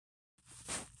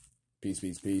Peace,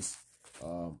 peace, peace.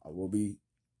 I will be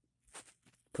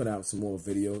putting out some more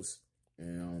videos,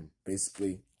 and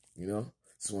basically,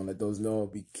 just want to let those know,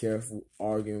 be careful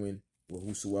arguing with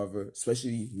whosoever,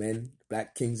 especially men,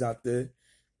 black kings out there.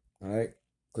 All right,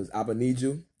 because Abba needs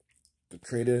you, the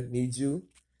Creator needs you,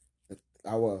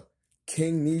 our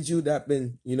King needs you. That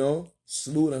been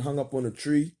slewed and hung up on a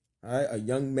tree. All right, a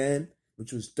young man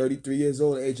which was 33 years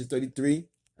old, at the age of 33.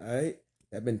 All right,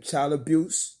 that been child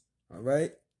abuse. All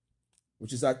right,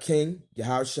 which is our King,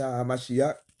 Yahushua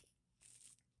HaMashiach.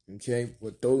 Okay,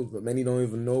 what many don't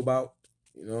even know about,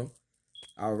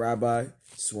 our Rabbi.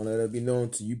 Just want to let it be known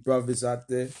to you brothers out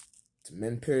there, to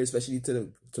men period, especially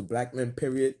to black men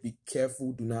period. Be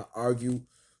careful. Do not argue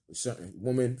with certain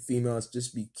women, females.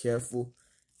 Just be careful.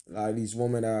 A lot of these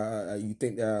women you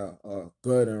think they're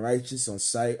good and righteous on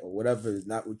sight or whatever is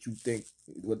not what you think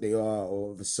what they are.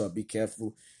 All of a sudden, be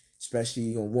careful,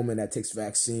 especially on women that takes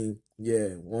vaccine.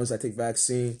 Yeah, ones that take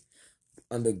vaccine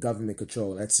under government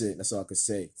control. That's it. That's all I can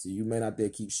say. To you men out there,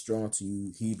 keep strong. To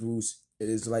you Hebrews,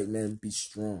 Israelite men, be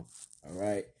strong. All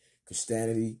right.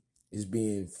 Christianity is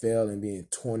being failed and being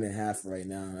torn in half right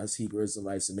now. Us Hebrew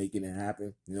Israelites are making it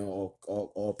happen.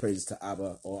 All praises to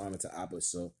Abba, all honor to Abba.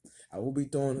 So I will be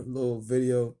throwing a little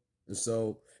video, and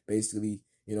so basically,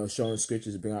 showing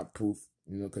scriptures to bring out proof.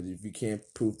 Because if you can't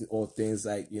prove all things,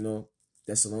 like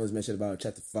Thessalonians mentioned about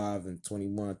chapter 5 and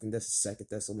 21. I think that's the 2nd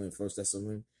Thessalonians, 1st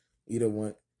Thessalonians. Either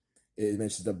one, it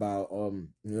mentions about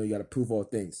you got to prove all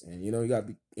things, and you got to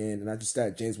be, and not just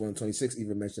that, James 1:26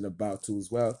 even mentioned about too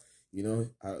as well. You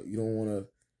don't want to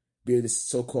be this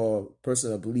so-called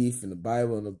person of belief in the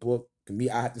Bible and the book. To me,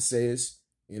 I have to say this,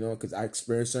 because I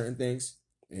experienced certain things,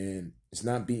 and it's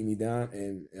not beating me down,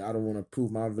 and I don't want to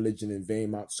prove my religion in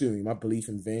vain, my belief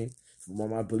in vain, from what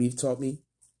my belief taught me,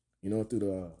 through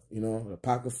the, the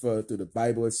Apocrypha, through the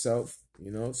Bible itself,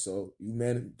 so you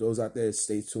men, those out there,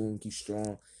 stay tuned, keep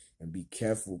strong, and be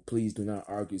careful. Please do not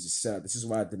argue. It's a setup. This is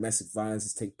why domestic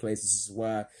violence take place. This is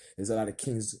why there's a lot of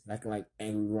kings acting like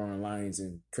angry roaring lions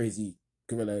and crazy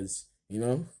gorillas,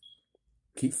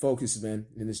 Keep focused, man,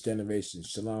 in this generation.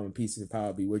 Shalom and peace and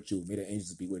power be with you. May the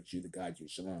angels be with you to guide you.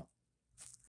 Shalom.